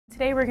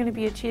today we're going to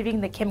be achieving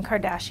the Kim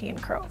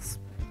Kardashian curls.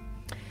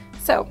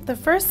 So the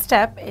first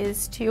step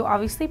is to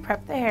obviously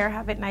prep the hair,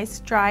 have it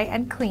nice, dry,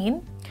 and clean,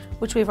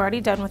 which we've already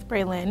done with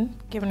Braylon,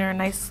 giving her a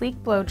nice sleek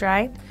blow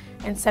dry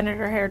and centered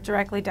her hair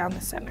directly down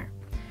the center.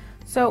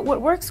 So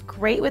what works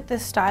great with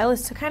this style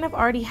is to kind of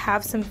already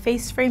have some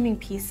face framing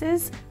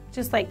pieces,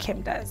 just like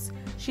Kim does.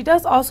 She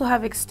does also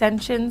have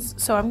extensions,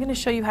 so I'm going to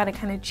show you how to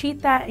kind of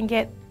cheat that and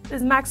get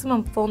as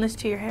maximum fullness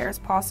to your hair as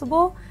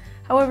possible.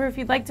 However, if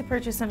you'd like to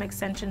purchase some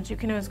extensions, you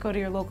can always go to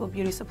your local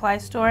beauty supply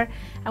store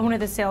and one of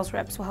the sales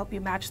reps will help you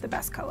match the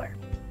best color.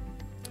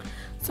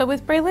 So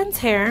with Braylon's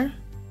hair,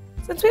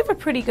 since we have a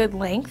pretty good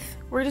length,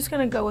 we're just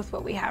going to go with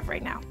what we have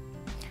right now.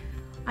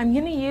 I'm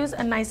going to use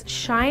a nice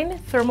Shine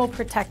Thermal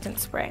Protectant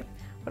Spray.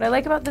 What I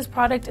like about this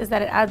product is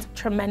that it adds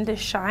tremendous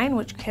shine,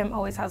 which Kim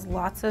always has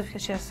lots of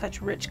because she has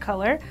such rich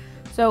color.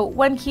 So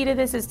one key to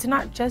this is to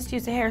not just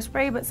use a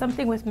hairspray, but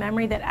something with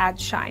memory that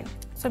adds shine.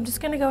 So I'm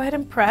just going to go ahead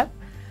and prep.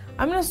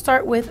 I'm going to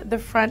start with the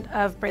front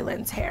of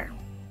Braylon's hair.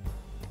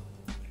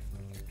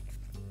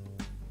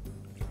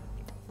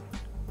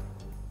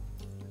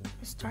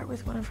 Start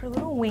with one of her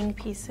little wing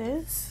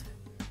pieces,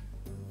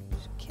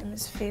 which Kim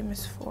is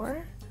famous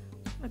for.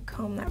 I'm going to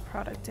comb that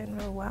product in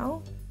real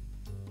well.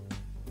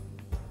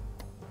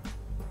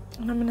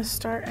 And I'm going to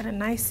start at a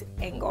nice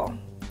angle.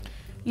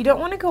 You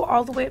don't want to go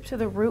all the way up to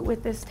the root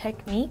with this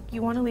technique.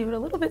 You want to leave it a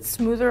little bit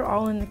smoother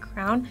all in the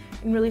crown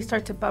and really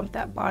start to bump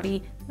that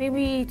body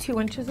maybe 2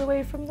 inches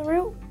away from the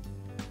root.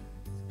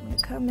 I'm going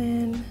to come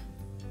in,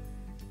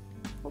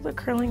 hold the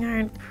curling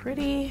iron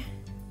pretty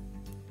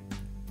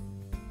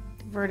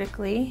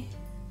vertically,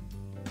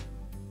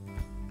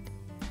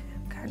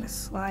 and kind of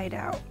slide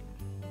out.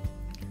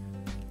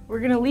 We're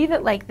going to leave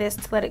it like this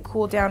to let it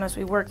cool down as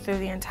we work through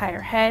the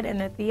entire head,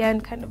 and at the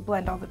end kind of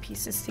blend all the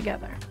pieces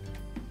together.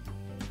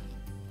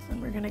 So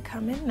we're going to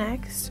come in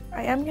next.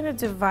 I am going to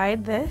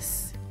divide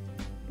this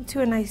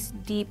into a nice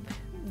deep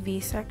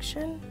V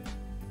section.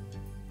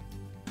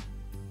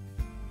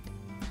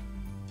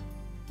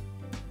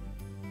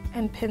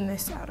 And pin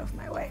this out of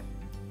my way.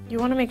 You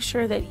want to make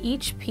sure that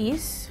each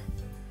piece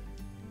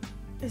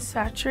is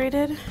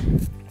saturated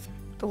with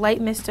the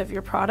light mist of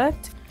your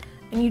product.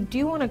 And you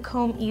do want to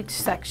comb each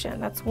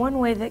section. That's one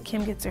way that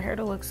Kim gets her hair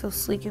to look so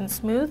sleek and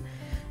smooth,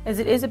 as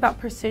it is about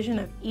precision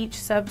of each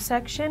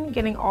subsection,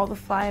 getting all the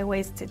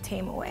flyaways to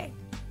tame away.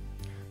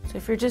 So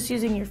if you're just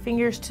using your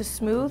fingers to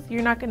smooth,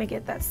 you're not going to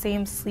get that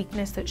same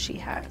sleekness that she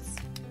has.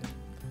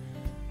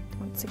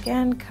 Once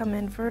again, come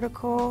in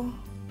vertical,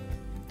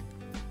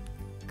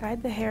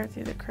 guide the hair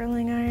through the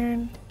curling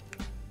iron,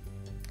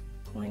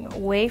 pulling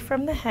away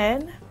from the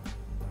head.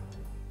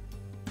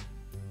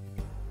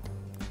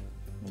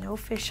 No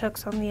fish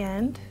hooks on the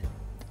end,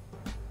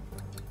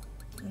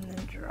 and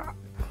then drop.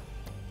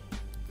 So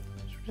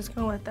we're just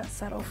going to let that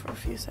settle for a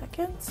few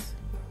seconds.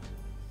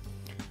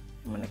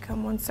 I'm going to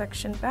come one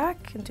section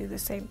back and do the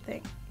same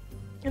thing.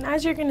 And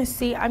as you're going to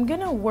see, I'm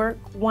going to work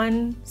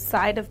one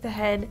side of the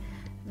head,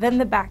 then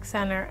the back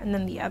center, and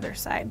then the other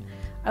side.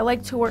 I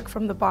like to work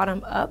from the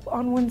bottom up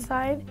on one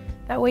side.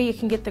 That way you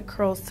can get the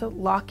curls to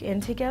lock in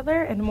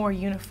together in a more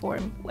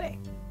uniform way.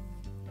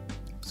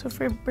 So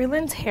for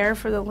Braylon's hair,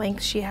 for the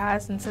length she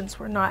has, and since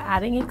we're not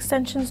adding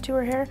extensions to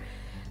her hair,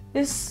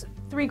 this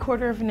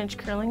 3/4 of an inch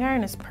curling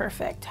iron is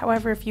perfect.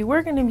 However, if you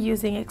were going to be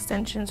using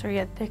extensions or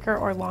yet thicker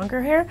or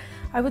longer hair,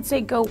 I would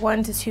say go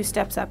 1 to 2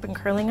 steps up in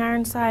curling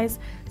iron size,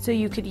 so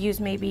you could use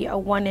maybe a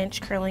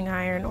 1-inch curling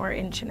iron or 1.5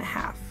 inches.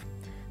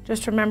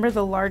 Just remember,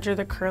 the larger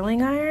the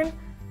curling iron,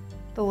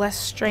 the less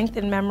strength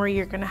and memory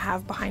you're going to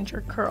have behind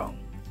your curl.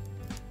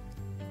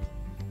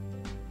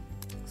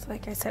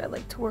 Like I said, I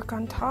like to work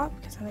on top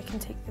because then I can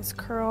take this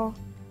curl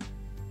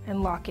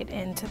and lock it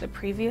into the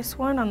previous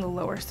one on the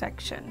lower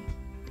section.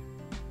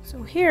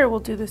 So here we'll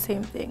do the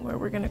same thing where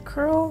we're going to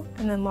curl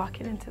and then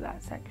lock it into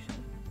that section.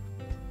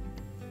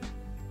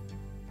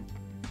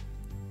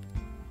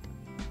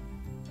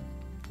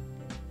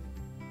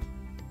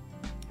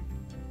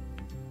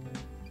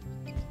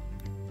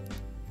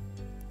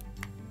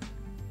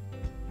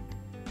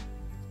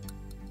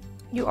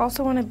 You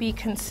also want to be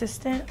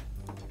consistent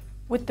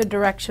with the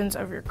directions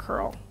of your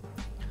curl.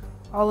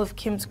 All of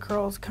Kim's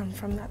curls come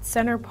from that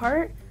center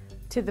part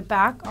to the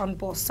back on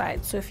both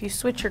sides. So if you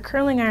switch your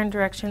curling iron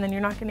direction, then you're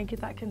not going to get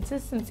that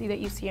consistency that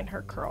you see in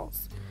her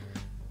curls.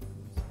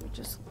 So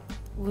just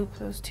loop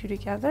those two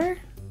together,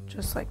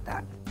 just like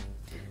that.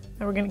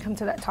 Now we're going to come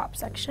to that top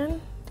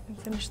section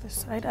and finish this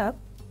side up.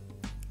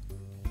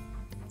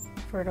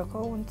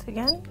 Vertical once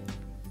again.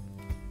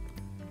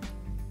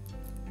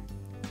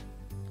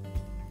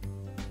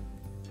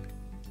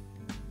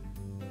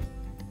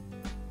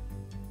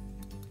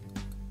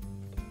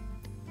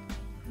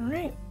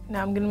 Alright,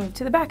 now I'm going to move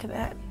to the back of the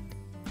head.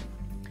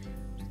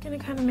 I'm just going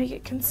to kind of make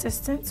it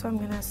consistent, so I'm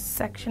going to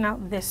section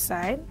out this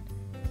side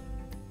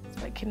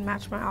so I can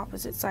match my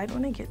opposite side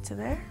when I get to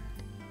there.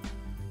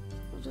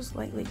 We'll just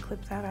lightly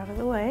clip that out of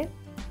the way.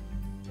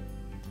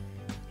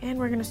 And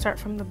we're going to start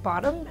from the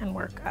bottom and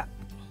work up.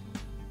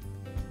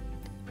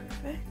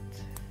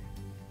 Perfect.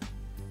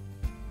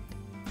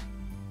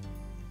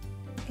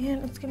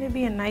 And it's going to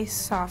be a nice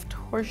soft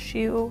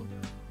horseshoe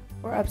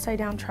or upside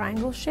down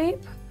triangle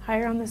shape,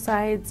 higher on the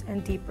sides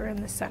and deeper in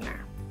the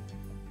center.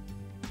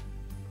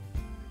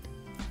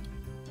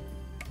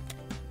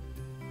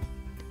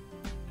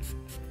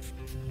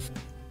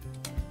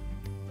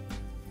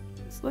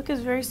 This look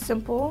is very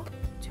simple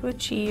to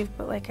achieve,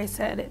 but like I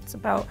said, it's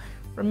about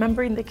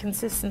remembering the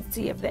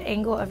consistency of the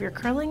angle of your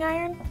curling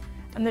iron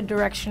and the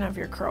direction of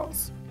your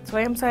curls. So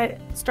I am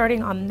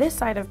starting on this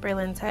side of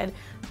Braylon's head,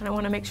 and I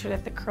want to make sure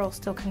that the curls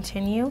still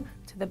continue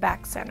to the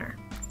back center.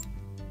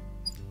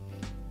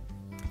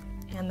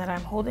 And that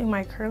I'm holding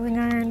my curling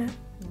iron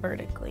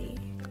vertically.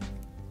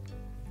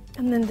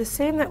 And then the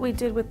same that we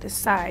did with the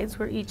sides,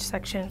 where each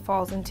section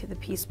falls into the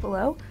piece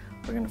below,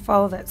 we're going to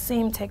follow that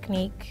same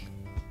technique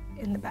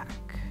in the back.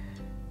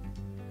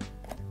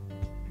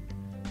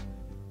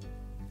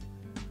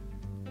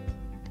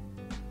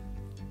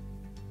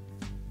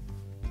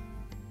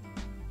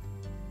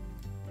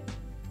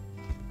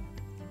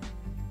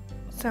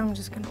 So I'm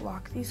just going to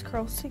lock these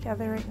curls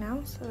together right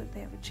now so that they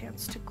have a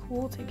chance to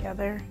cool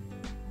together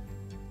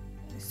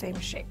in the same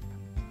shape,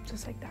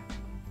 just like that.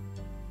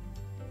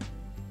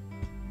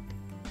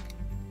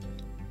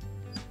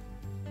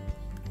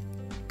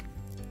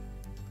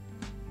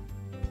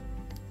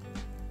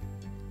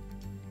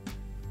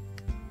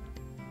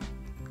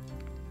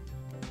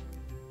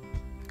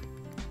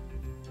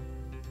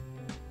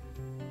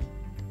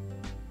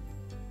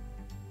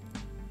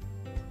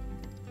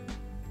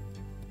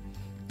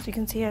 So you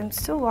can see I'm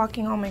still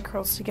locking all my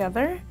curls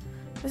together.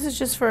 This is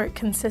just for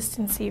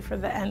consistency for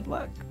the end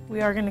look. We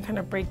are going to kind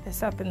of break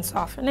this up and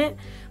soften it,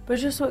 but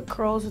just so it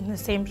curls in the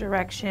same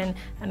direction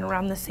and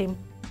around the same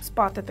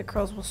spot that the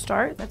curls will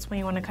start. That's when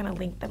you want to kind of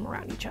link them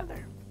around each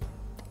other.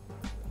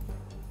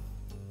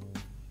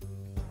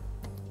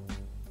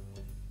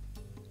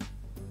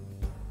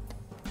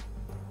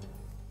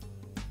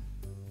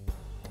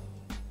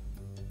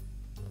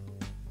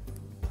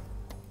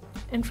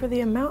 And for the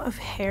amount of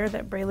hair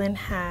that Braylon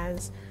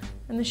has,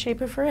 and the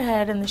shape of her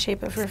head and the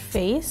shape of her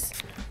face,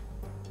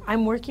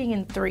 I'm working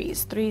in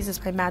threes. Threes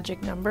is my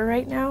magic number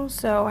right now.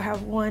 So I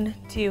have 1,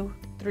 2,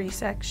 3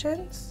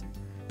 sections.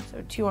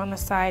 So 2 on the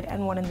side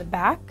and 1 in the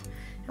back.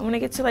 And when I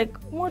get to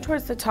like more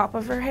towards the top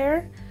of her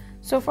hair,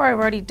 so far I've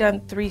already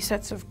done 3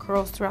 sets of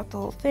curls throughout the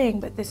whole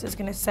thing, but this is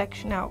gonna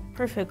section out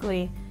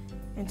perfectly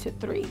into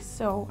 3s.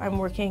 So I'm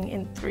working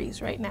in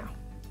 3s right now.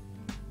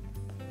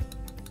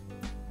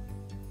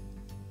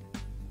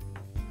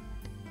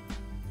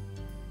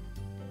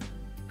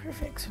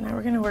 Perfect, so now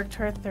we're gonna work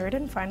to our third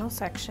and final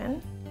section.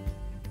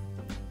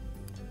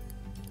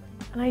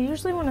 And I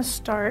usually wanna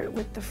start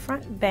with the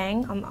front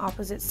bang on the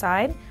opposite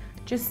side,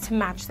 just to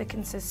match the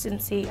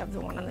consistency of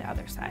the one on the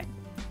other side.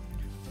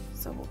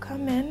 So we'll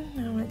come in,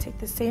 and I'm gonna take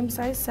the same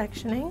size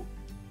sectioning.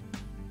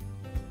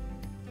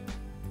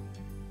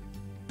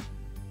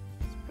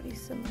 It's pretty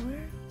similar,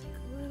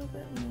 take a little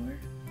bit more.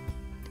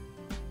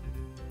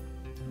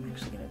 I'm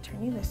actually gonna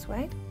turn you this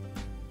way.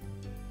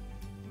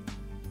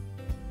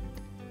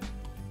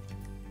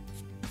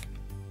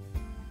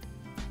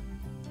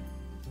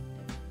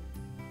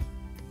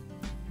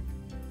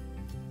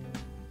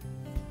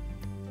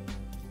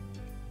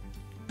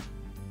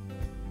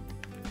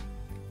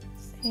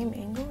 Same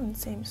angle and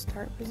same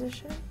start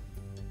position.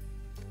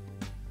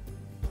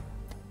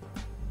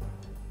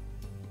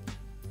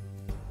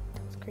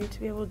 It's great to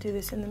be able to do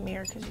this in the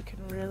mirror because you can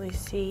really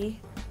see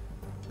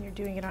when you're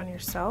doing it on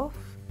yourself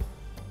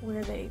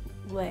where they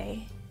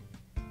lay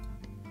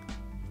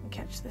and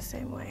catch the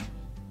same way.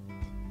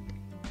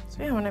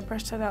 So yeah, when I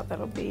brush that out,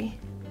 that'll be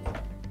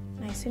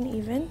nice and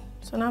even.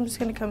 So now I'm just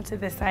going to come to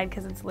this side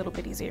because it's a little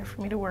bit easier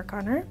for me to work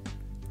on her.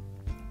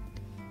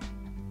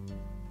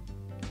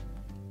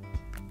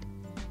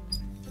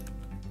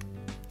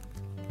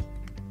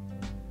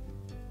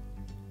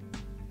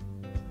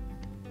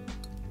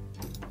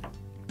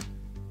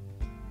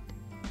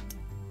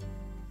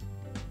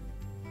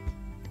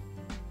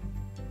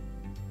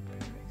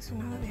 So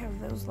now that we have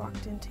those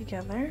locked in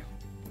together,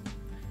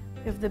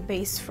 we have the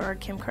base for our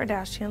Kim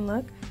Kardashian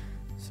look.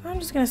 So I'm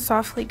just going to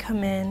softly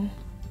come in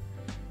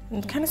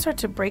and kind of start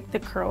to break the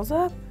curls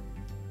up.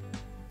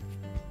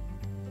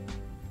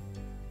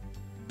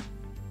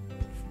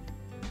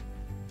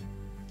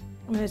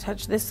 I'm going to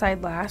touch this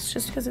side last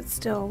just because it's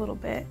still a little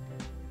bit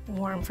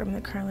warm from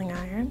the curling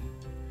iron.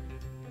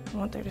 I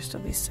want there to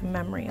still be some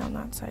memory on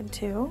that side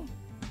too.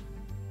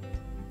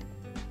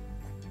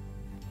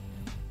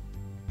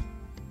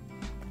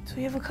 So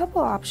you have a couple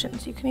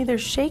options. You can either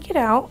shake it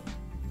out,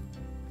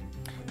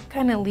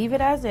 kind of leave it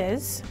as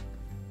is,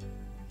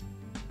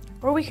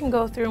 or we can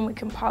go through and we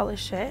can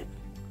polish it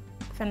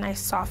with a nice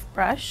soft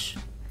brush,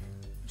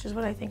 which is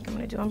what I think I'm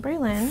going to do on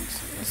Braylon.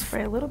 So I'm going to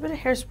spray a little bit of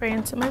hairspray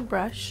into my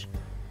brush.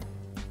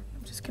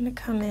 I'm just going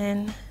to come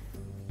in,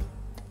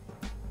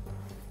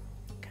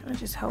 kind of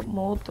just help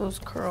mold those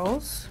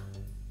curls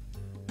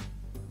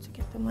to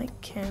get them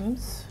like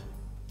Kim's.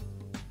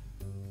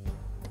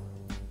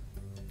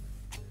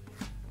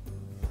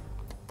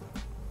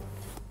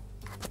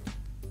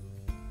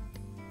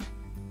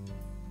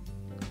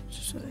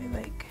 So they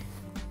like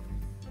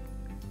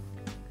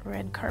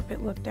red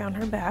carpet look down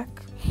her back.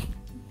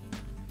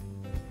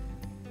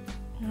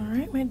 All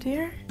right, my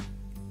dear.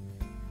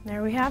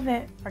 There we have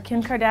it. Our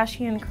Kim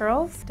Kardashian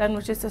curls done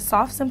with just a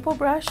soft, simple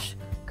brush,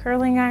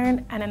 curling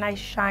iron, and a nice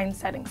shine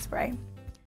setting spray.